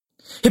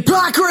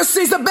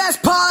Hypocrisy's the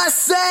best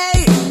policy.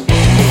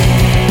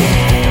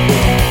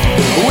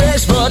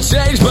 Wish for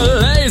change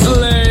but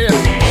lazily.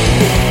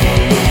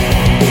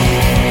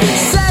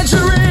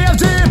 Century of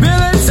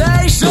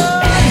debilitation.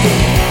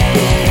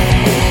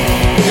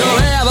 Your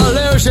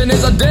evolution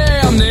is a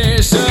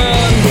damnation.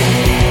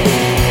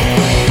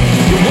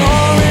 Your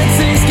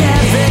warranties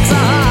can't fix a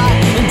heart.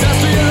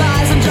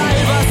 Industrialize and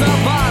drive us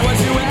apart. What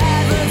you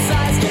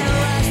advertise can't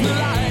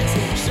rationalize.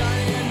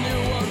 Shining a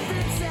new one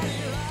fits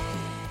any light.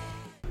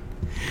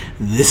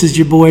 This is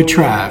your boy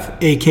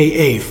Trav,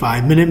 aka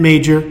 5 Minute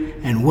Major,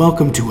 and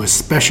welcome to a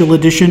special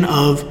edition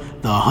of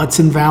the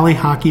Hudson Valley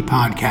Hockey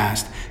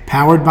Podcast,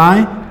 powered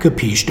by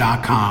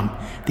Capiche.com,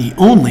 the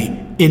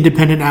only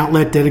independent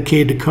outlet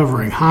dedicated to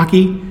covering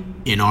hockey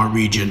in our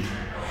region.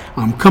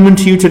 I'm coming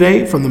to you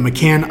today from the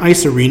McCann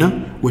Ice Arena,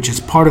 which is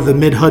part of the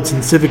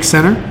Mid-Hudson Civic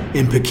Center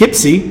in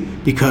Poughkeepsie,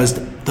 because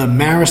the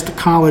Marist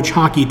College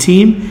hockey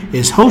team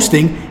is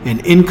hosting an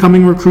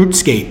incoming recruit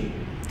skate.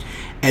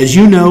 As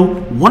you know,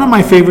 one of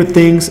my favorite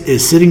things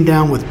is sitting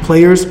down with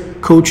players,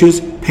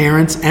 coaches,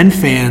 parents, and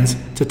fans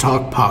to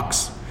talk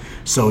pucks.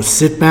 So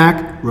sit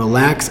back,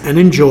 relax, and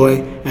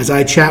enjoy as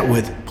I chat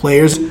with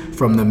players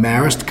from the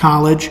Marist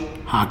College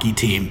hockey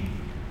team.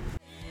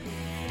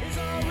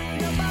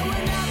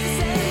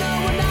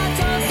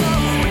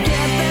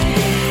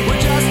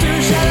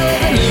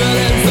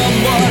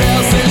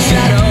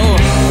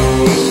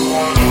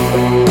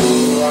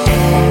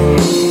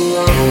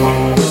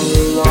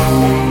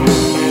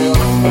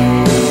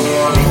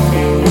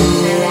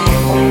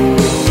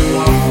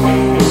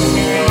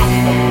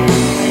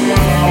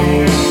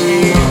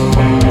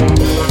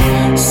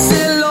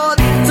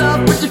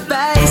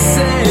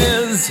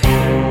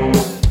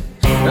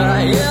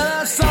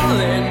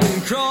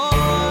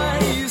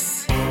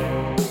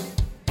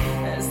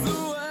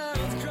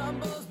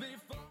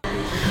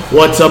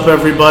 What's up,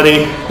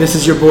 everybody? This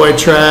is your boy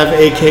Trav,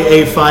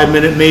 aka 5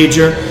 Minute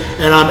Major,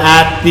 and I'm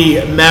at the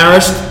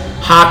Marist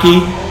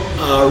Hockey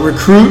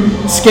Recruit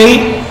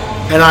Skate,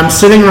 and I'm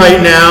sitting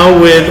right now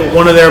with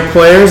one of their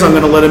players. I'm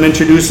going to let him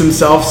introduce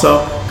himself,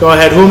 so go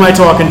ahead. Who am I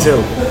talking to?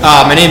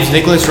 My name is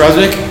Nicholas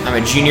Ruswick.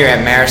 I'm a junior at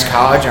Marist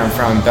College. I'm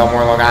from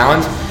Belmore, Long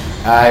Island.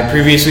 I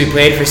previously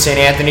played for St.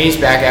 Anthony's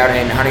back out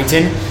in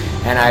Huntington,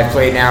 and I've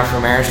played now for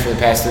Marist for the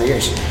past 3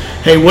 years.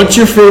 Hey, what's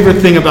your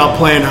favorite thing about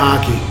playing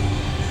hockey?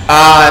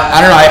 I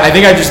don't know. I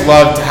think I just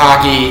loved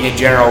hockey in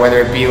general, whether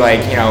it be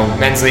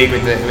men's league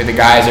with the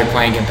guys or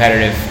playing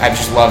competitive. I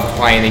just loved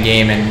playing the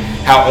game and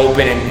how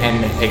open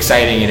and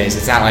exciting it is.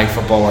 It's not like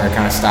football where it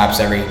kind of stops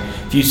every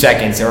few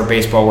seconds, or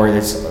baseball where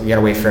you got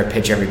to wait for a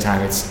pitch every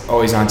time. It's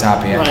always on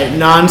top of you. Right,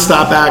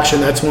 non-stop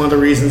action. That's one of the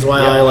reasons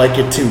why I like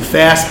it too.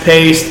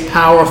 Fast-paced,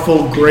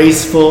 powerful,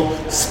 graceful,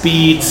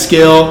 speed,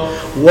 skill.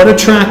 What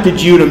attracted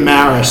you to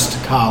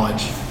Marist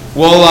College?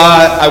 Well,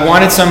 I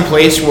wanted some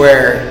place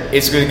where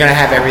it's going to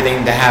have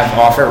everything to have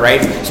offer, right?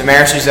 So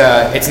Marist is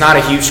it's not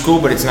a huge school,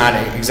 but it's not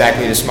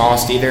exactly the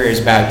smallest either. There's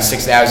about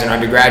 6,000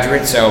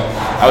 undergraduates, so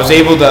I was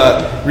able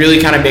to really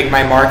kind of make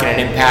my mark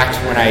and an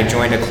impact when I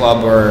joined a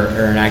club or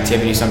an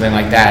activity, something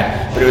like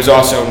that. But it was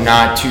also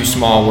not too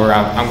small where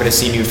I'm going to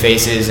see new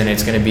faces and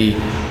it's going to be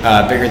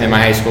bigger than my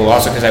high school.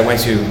 Also because I went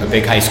to a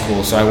big high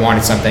school, so I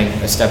wanted something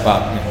a step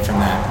up from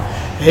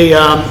that. Hey,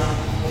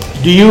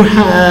 do you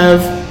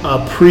have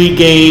a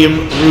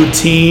pre-game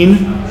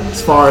routine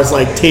as far as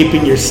like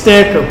taping your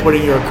stick or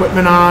putting your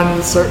equipment on in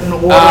a certain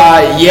order?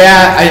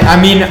 I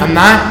mean, I'm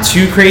not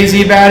too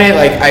crazy about it.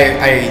 Like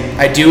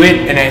I do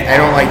it, and I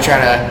don't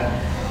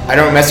I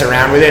don't mess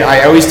around with it.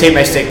 I always tape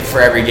my stick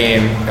for every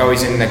game,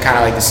 always in the kind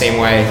of like the same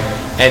way.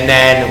 And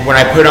then when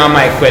I put on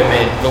my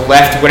equipment, the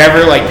left,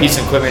 whatever like piece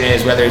of equipment it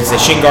is, whether it's the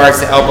shin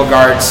guards, the elbow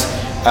guards,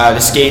 the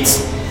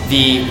skates,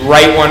 the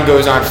right one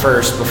goes on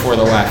first before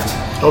the left.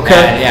 Okay.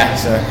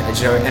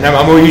 And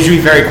I'm usually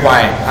very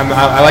quiet.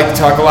 I like to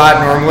talk a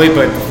lot normally,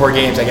 but before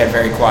games I get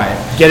very quiet.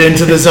 Get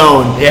into the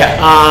zone. Yeah.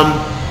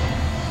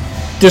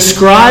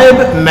 Describe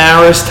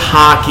Marist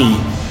hockey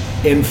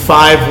in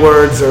 5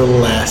 words or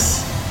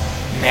less.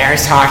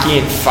 Marist hockey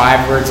in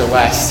 5 words or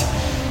less.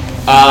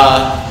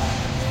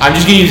 I'm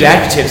just going to use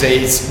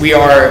adjectives. We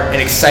are an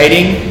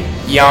exciting,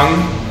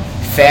 young,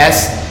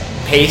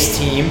 fast-paced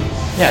team.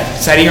 Yeah,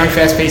 exciting, young,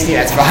 fast-paced team.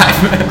 That's 5.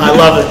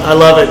 I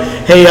love it.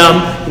 Hey,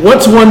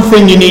 what's one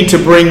thing you need to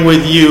bring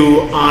with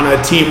you on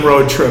a team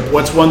road trip?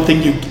 What's one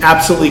thing you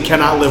absolutely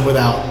cannot live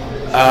without?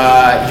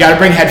 You got to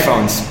bring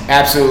headphones.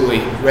 Absolutely.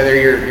 Whether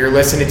you're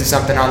listening to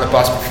something on the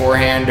bus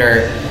beforehand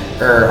or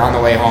on the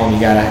way home, you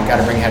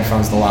gotta bring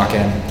headphones to lock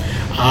in.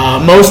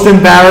 Most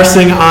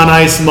embarrassing on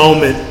ice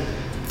moment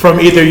from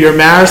either your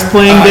Marist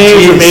playing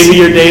days or maybe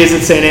your days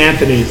at St.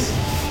 Anthony's.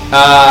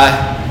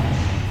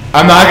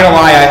 I'm not gonna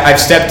lie.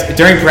 I've stepped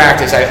during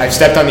practice. I've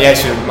stepped on the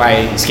ice with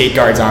my skate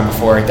guards on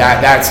before.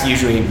 That's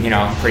usually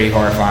pretty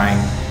horrifying.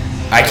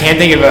 I can't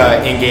think of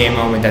an in-game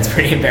moment that's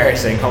pretty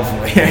embarrassing.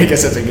 Hopefully, I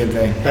guess that's a good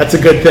thing. That's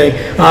a good thing.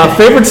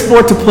 Favorite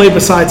sport to play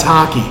besides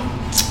hockey?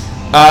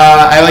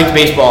 I liked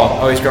baseball.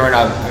 Always growing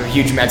up. I'm a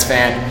huge Mets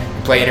fan.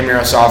 play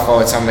intramural softball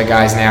with some of the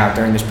guys now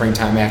during the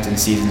springtime after the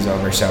season's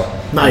over. So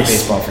Nice.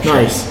 baseball for sure.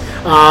 Nice.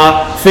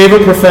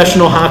 Favorite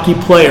professional hockey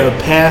player,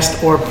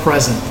 past or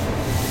present?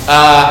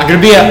 I'm going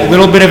to be a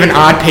little bit of an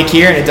odd pick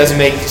here, and it doesn't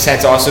make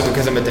sense also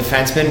because I'm a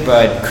defenseman,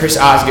 but Chris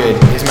Osgood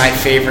is my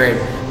favorite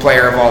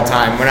player of all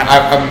time. When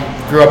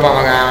I grew up on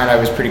Long Island, I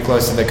was pretty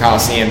close to the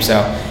Coliseum,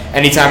 so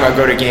anytime I would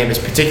go to games,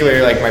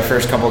 particularly like my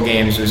first couple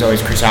games, it was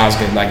always Chris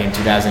Osgood, like in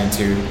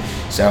 2002.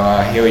 So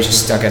he always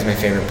just stuck as my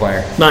favorite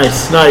player.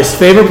 Nice, nice.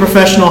 Favorite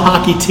professional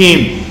hockey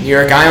team? New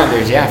York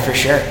Islanders, yeah, for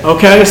sure.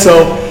 Okay,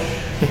 so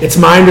it's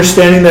my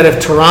understanding that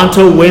if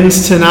Toronto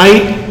wins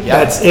tonight,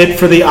 that's it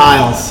for the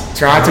Isles.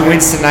 Toronto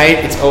wins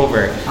tonight, it's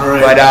over. All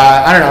right. But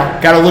I don't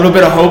know, got a little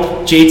bit of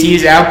hope. JT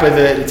is out, but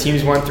the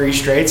team's won 3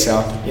 straight, so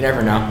you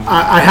never know.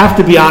 I have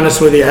to be honest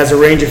with you, as a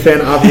Ranger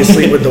fan,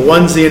 obviously, with the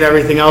onesie and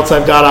everything else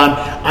I've got on,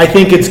 I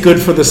think it's good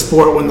for the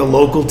sport when the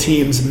local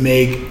teams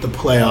make the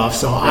playoffs.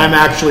 So I'm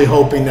actually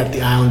hoping that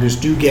the Islanders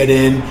do get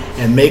in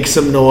and make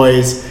some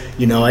noise.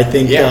 You know, I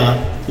think,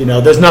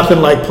 there's nothing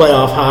like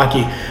playoff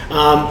hockey.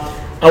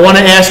 I want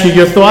to ask you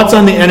your thoughts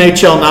on the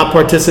NHL not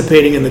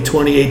participating in the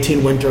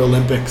 2018 Winter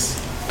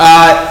Olympics.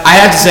 I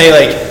have to say,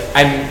 like,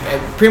 I'm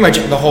pretty much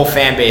the whole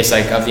fan base,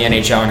 like, of the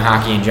NHL and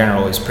hockey in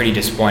general is pretty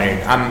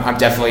disappointed. I'm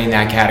definitely in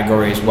that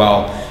category as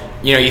well.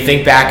 You know, you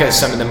think back at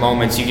some of the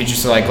moments, you could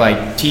just like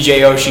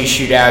TJ Oshie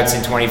shootouts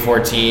in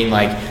 2014,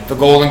 like the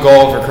golden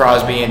goal for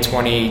Crosby in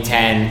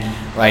 2010.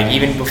 Like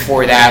even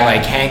before that,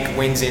 like Hank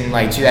wins in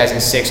like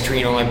 2006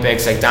 Turin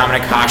Olympics, like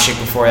Dominik Hasek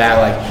before that,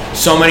 like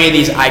so many of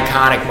these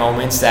iconic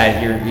moments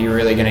that you're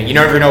really you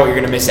never know what you're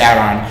gonna miss out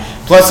on.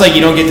 Plus, like you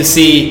don't get to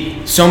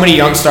see so many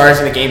young stars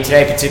in the game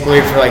today,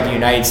 particularly for like the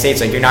United States.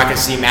 Like you're not gonna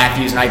see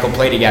Matthews and Eichel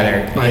play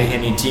together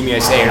in Team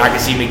USA. You're not gonna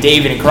see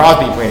McDavid and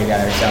Crosby play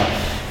together.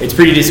 So it's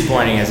pretty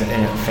disappointing as a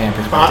fan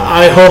perspective.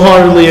 I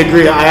wholeheartedly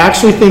agree. I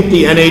actually think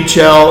the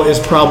NHL is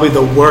probably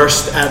the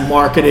worst at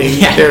marketing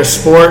their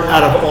sport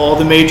out of all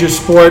the major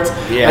sports.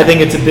 Yeah. I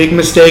think it's a big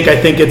mistake. I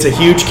think it's a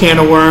huge can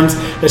of worms,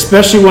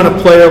 especially when a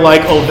player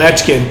like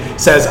Ovechkin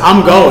says,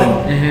 I'm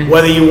going,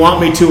 whether you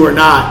want me to or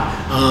not.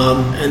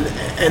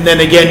 And then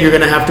again, you're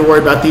going to have to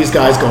worry about these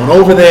guys going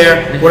over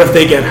there. What if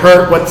they get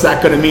hurt? What's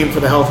that going to mean for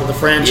the health of the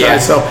franchise? Yeah.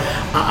 So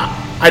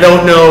I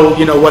don't know,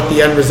 what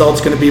the end result's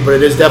going to be, but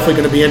it is definitely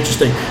going to be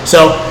interesting.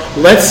 So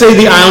let's say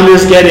the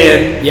Islanders get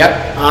in.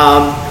 Yep.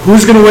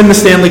 Who's going to win the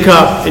Stanley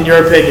Cup, in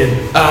your opinion?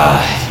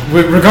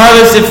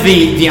 Regardless if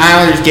the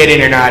Islanders get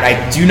in or not,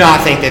 I do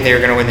not think that they're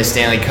going to win the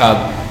Stanley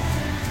Cup.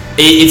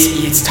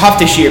 It's tough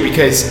this year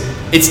because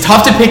it's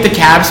tough to pick the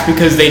Caps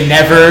because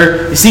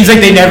it seems like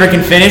they never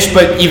can finish,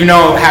 but even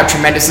though how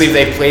tremendously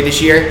they've played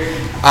this year,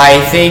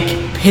 I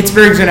think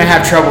Pittsburgh's going to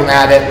have trouble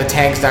now that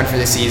Letang's done for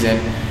the season.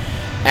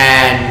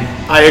 And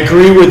I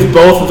agree with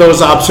both of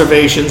those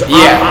observations.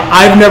 Yeah.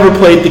 I've never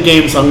played the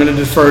game, so I'm going to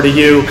defer to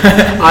you.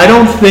 I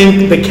don't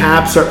think the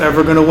Caps are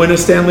ever going to win a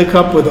Stanley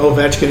Cup with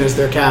Ovechkin as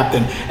their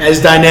captain.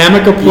 As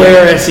dynamic a player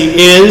as he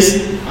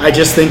is, I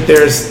just think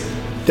there's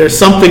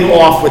something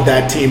off with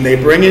that team. They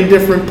bring in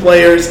different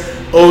players,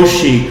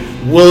 Oshie,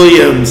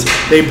 Williams,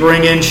 they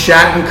bring in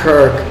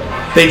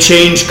Shattenkirk, they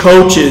change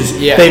coaches.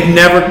 Yeah. They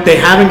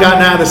haven't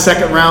gotten out of the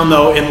second round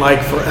though in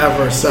like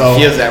forever. So it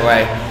feels that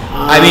way.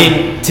 I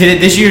mean,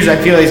 this year's I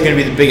feel like is going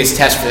to be the biggest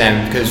test for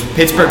them because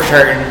Pittsburgh's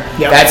hurting.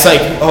 Yep. That's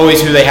like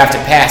always who they have to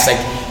pass. Like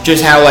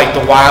just how like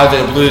the Wild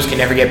and the Blues can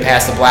never get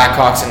past the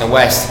Blackhawks in the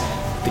West,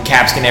 the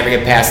Caps can never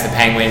get past the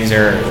Penguins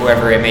or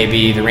whoever it may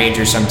be, the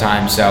Rangers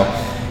sometimes. So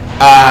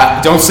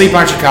don't sleep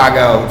on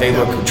Chicago. They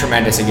look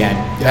tremendous again.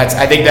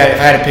 I think that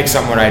if I had to pick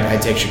someone,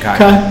 I'd take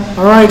Chicago. Okay.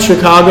 All right,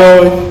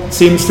 Chicago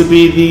seems to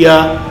be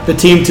the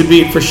team to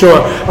beat for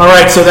sure. All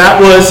right, so that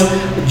was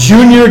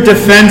junior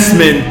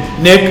defenseman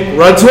Nick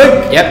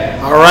Rudswick.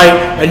 Yep. All right,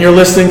 and you're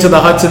listening to the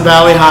Hudson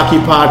Valley Hockey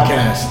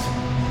Podcast.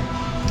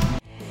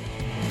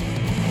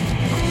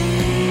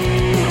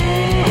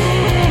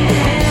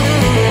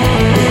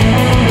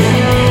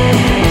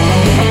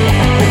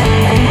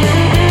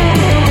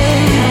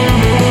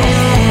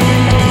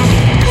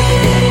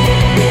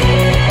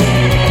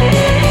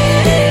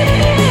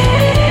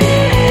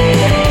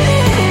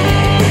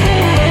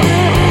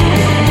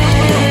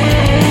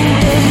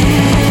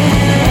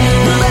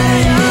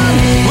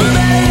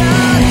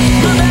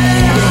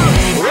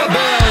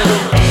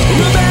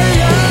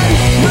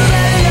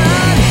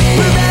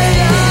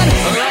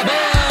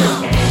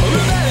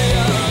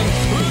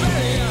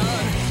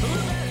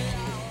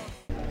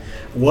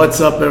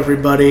 What's up,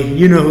 everybody?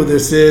 You know who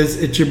this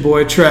is. It's your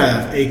boy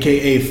Trav,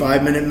 a.k.a.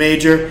 5 Minute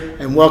Major,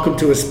 and welcome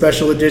to a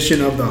special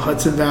edition of the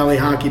Hudson Valley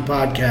Hockey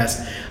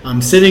Podcast.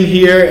 I'm sitting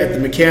here at the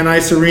McCann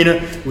Ice Arena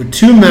with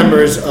two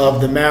members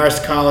of the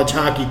Marist College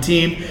hockey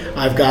team.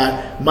 I've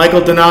got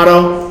Michael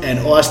Donato and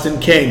Austin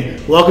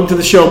King. Welcome to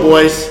the show,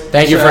 boys.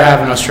 Thank you for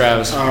having us,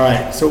 Travis. All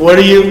right. So what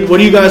do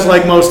you guys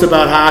like most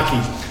about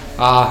hockey?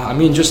 I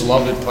mean, just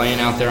loved it playing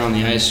out there on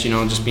the ice,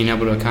 just being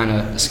able to kind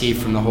of escape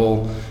from the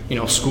whole,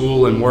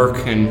 school and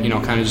work and,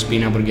 kind of just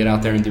being able to get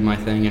out there and do my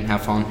thing and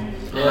have fun.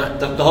 Yeah,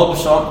 the whole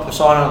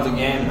persona of the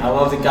game. I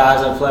love the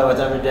guys I play with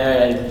every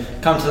day.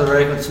 I come to the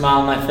rink with a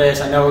smile on my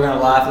face. I know we're going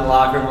to laugh in the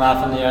locker room,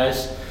 laugh on the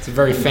ice. It's a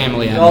very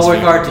family We all atmosphere.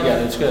 work hard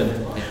together. It's good.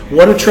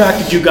 What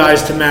attracted you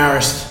guys to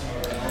Marist?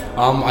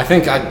 I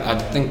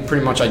think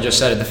pretty much I just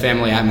said it, the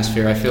family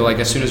atmosphere. I feel like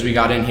as soon as we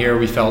got in here,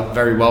 we felt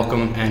very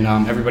welcome, and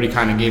everybody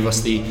kind of gave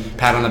us the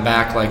pat on the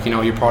back, like,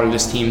 you're part of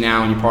this team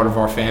now, and you're part of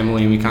our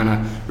family, and we kind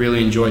of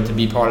really enjoyed to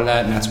be part of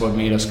that, and that's what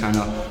made us kind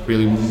of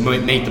really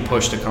make the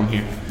push to come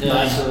here. Yeah,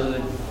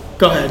 absolutely.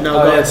 Go ahead. No,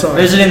 Oh, go yeah. ahead.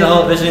 Sorry. Visiting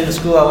the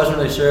school, I wasn't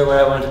really sure what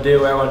I wanted to do,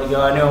 where I wanted to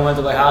go. I knew I wanted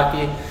to play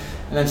hockey,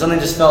 and then something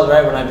just felt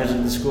right when I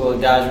visited the school. The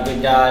guys were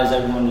good guys.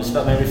 Everyone just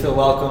made me feel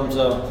welcome,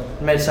 so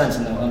it made sense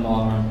in the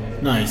long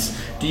run. Nice.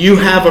 Do you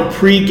have a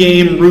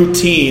pre-game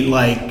routine,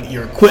 like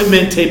your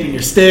equipment, taping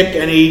your stick,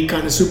 any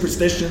kind of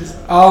superstitions?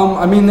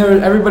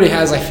 Everybody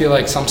has, I feel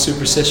like, some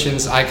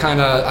superstitions. I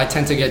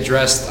tend to get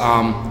dressed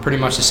pretty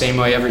much the same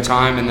way every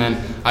time, and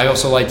then I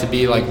also like to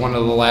be like one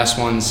of the last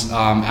ones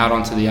out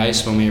onto the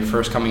ice when we are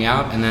first coming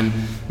out, and then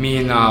me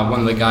and one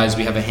of the guys,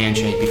 we have a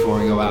handshake before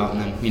we go out,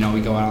 and then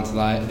we go out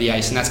onto the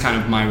ice, and that's kind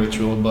of my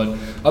ritual. But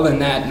other than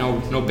that,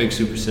 no big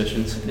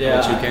superstitions.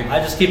 Yeah, How about you, King? I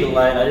just keep it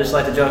light. I just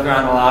like to joke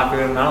around in the locker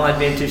room. I don't like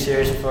being too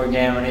serious before a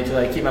game. I need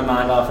to keep my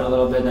mind off it a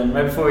little bit. And then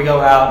right before we go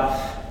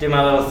out, do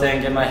my little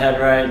thing, get my head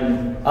right.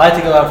 And I like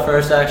to go out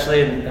first,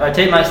 actually. And if I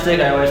tape my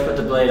stick, I always put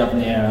the blade up in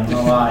the air. I don't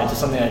know why. It's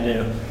just something I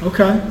do.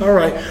 Okay. All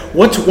right.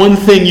 What's one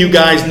thing you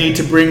guys need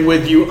to bring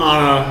with you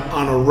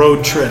on a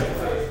road trip?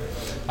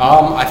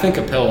 I think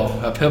a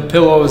pillow.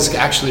 Pillow is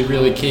actually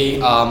really key.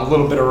 A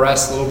little bit of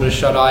rest, a little bit of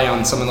shut-eye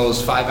on some of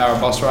those 5-hour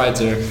bus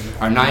rides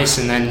are nice.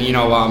 And then,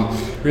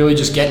 really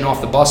just getting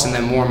off the bus and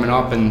then warming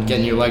up and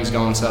getting your legs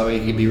going so that way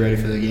you can be ready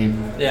for the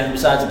game. Yeah, and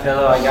besides the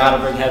pillow, I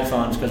gotta bring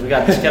headphones because we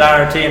got this kid on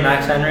our team,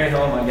 Max Henry.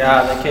 Oh my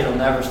God, that kid will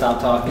never stop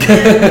talking.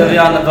 He'll be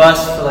on the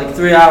bus for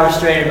 3 hours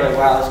straight and be like,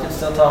 wow, this kid's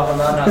still talking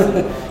about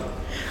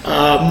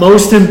nothing.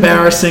 Most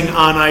embarrassing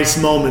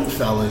on-ice moment,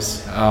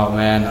 fellas. Oh,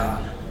 man.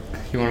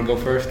 You want to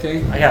go first,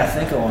 King? I gotta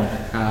think of one.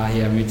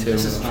 Yeah, me too.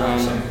 This is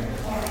troublesome.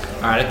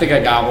 All right, I think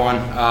I got one.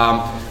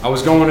 I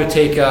was going to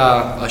take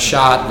a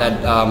shot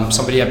that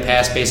somebody had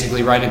passed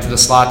basically right into the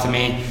slot to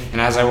me, and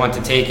as I went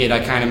to take it, I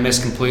kind of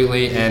missed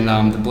completely,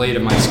 and the blade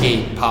of my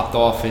skate popped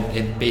off.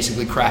 It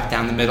basically cracked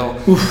down the middle,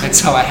 and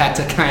so I had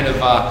to kind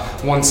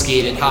of one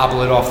skate it,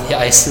 hobble it off the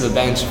ice to the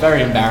bench.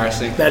 Very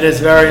embarrassing. That is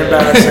very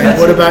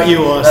embarrassing. What about you,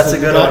 Austin? That's a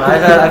good one.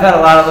 I've had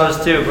a lot of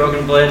those too.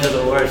 Broken blades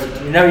are the worst.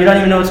 You don't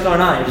even know what's going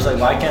on. You're just like,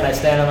 why can't I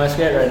stand on my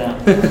skate right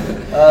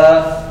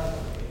now?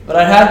 But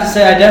I'd have to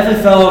say I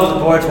definitely fell over the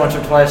boards once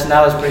or twice, and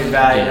that was pretty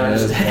bad.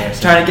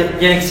 Just trying to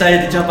get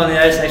excited to jump on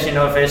the ice, actually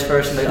know face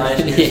first in the ice.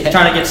 You're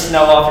trying to get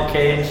snow off your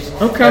cage.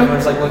 Okay.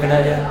 Everyone's looking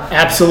at you.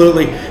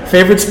 Absolutely.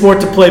 Favorite sport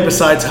to play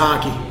besides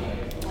hockey?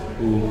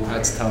 Ooh,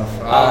 that's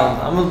tough.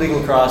 I'm a big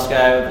lacrosse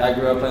guy. I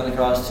grew up playing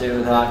lacrosse too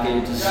with hockey.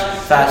 Just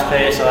fast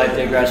paced. I like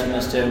the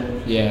aggressiveness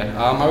too. Yeah,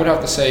 I would have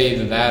to say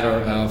either that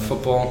or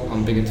football.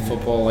 I'm big into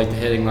football, like the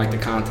hitting, like the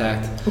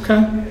contact.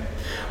 Okay.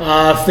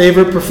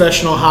 Favorite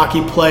professional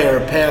hockey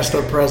player, past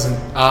or present?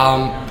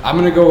 I'm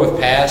gonna go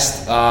with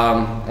past.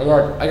 I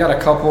got a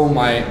couple.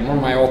 One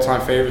of my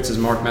all-time favorites is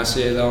Mark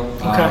Messier, though.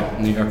 Okay.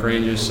 New York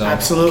Rangers. So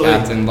Absolutely.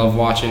 Captain. Love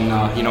watching.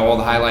 All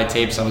the highlight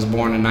tapes. I was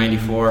born in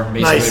 '94,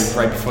 basically Nice.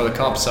 right before the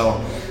Cup.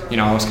 So,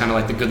 I was kind of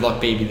like the good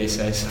luck baby, they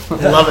say. So.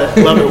 Love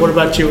it. Love it. What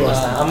about you,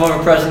 Austin? I'm more of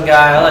a present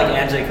guy. I like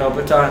Anze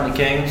Kopitar and the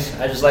Kings.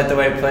 I just like the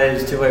way he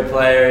plays. Two-way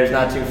player. He's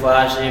not too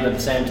flashy, but at the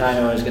same time,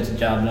 he always gets the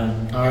job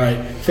done. All right.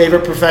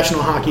 Favorite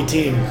professional hockey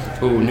team?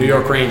 Ooh, New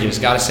York Rangers.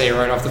 Got to say it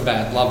right off the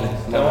bat. Love it.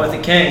 Going Love with it.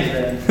 the Kings,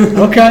 man.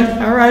 Okay.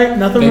 All right.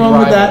 Nothing Big wrong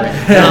with rivalry.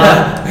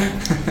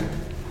 that.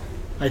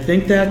 I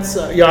think that's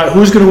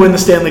who's going to win the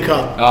Stanley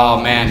Cup?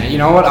 Oh man, you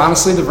know what?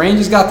 Honestly, the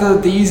Rangers got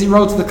the easy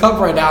road to the Cup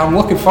right now. I'm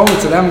looking forward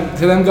to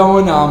them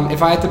going.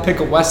 If I had to pick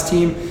a West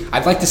team,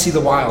 I'd like to see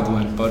the Wild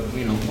win, but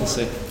we'll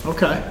see.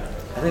 Okay.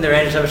 I think the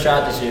Rangers have a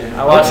shot this year.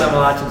 I watched them a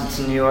lot since it's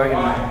in New York,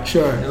 and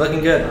Sure. they're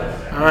looking good.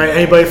 All right.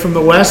 Anybody from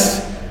the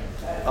West?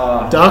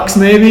 I Ducks,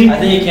 maybe?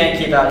 think you can't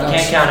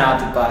count out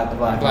the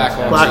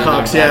Blackhawks.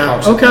 Blackhawks,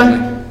 yeah. Blackhawks, Okay.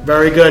 definitely.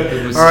 Very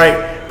good. All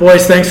right.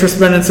 Boys, thanks for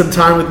spending some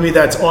time with me.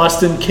 That's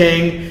Austin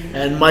King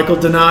and Michael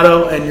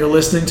Donato, and you're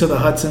listening to the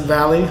Hudson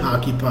Valley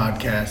Hockey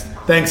Podcast.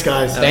 Thanks,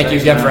 guys. Thank you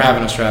again for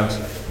having us, Travis.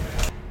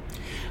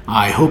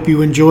 I hope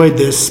you enjoyed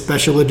this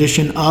special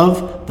edition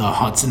of the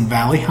Hudson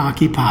Valley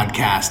Hockey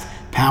Podcast,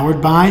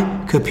 powered by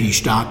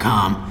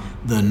Capiche.com,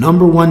 the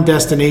 #1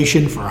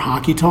 destination for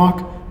hockey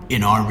talk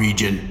in our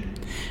region.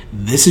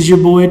 This is your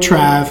boy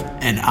Trav,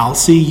 and I'll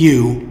see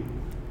you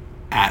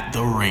at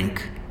the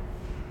rink.